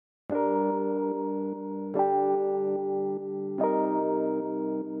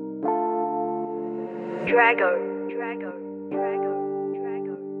Drago.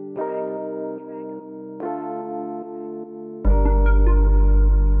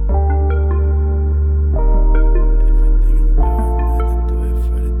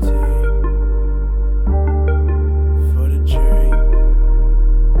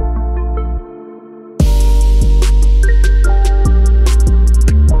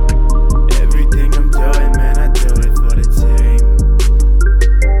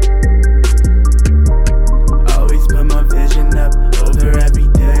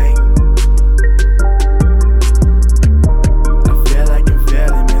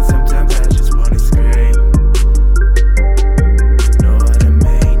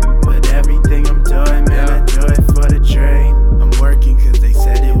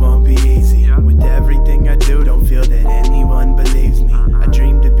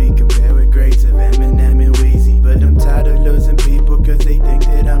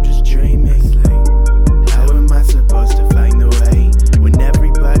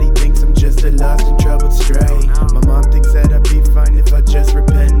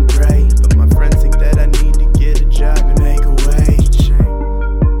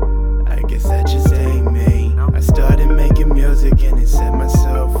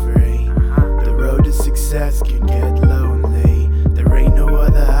 Can get lonely. There ain't no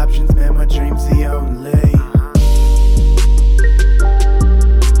other options, man, my dream's the only.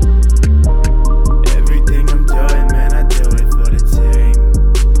 Everything I'm doing, man, I do it for the team.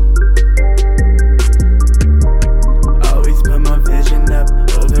 Always put my vision up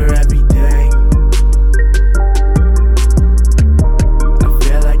over everything. I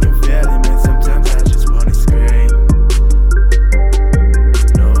feel like I'm failing, man, sometimes I just wanna scream.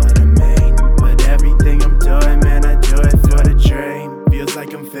 Know what I mean? But everything I'm doing, man, I do it for the dream. Feels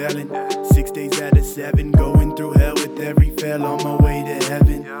like I'm failing 6 days out of 7, going through hell with every fail on my way to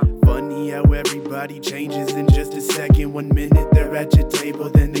heaven. Funny how everybody changes in just a second. 1 minute they're at your table,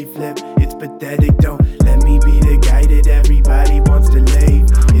 then they flip. It's pathetic, don't let me be the guy that everybody wants to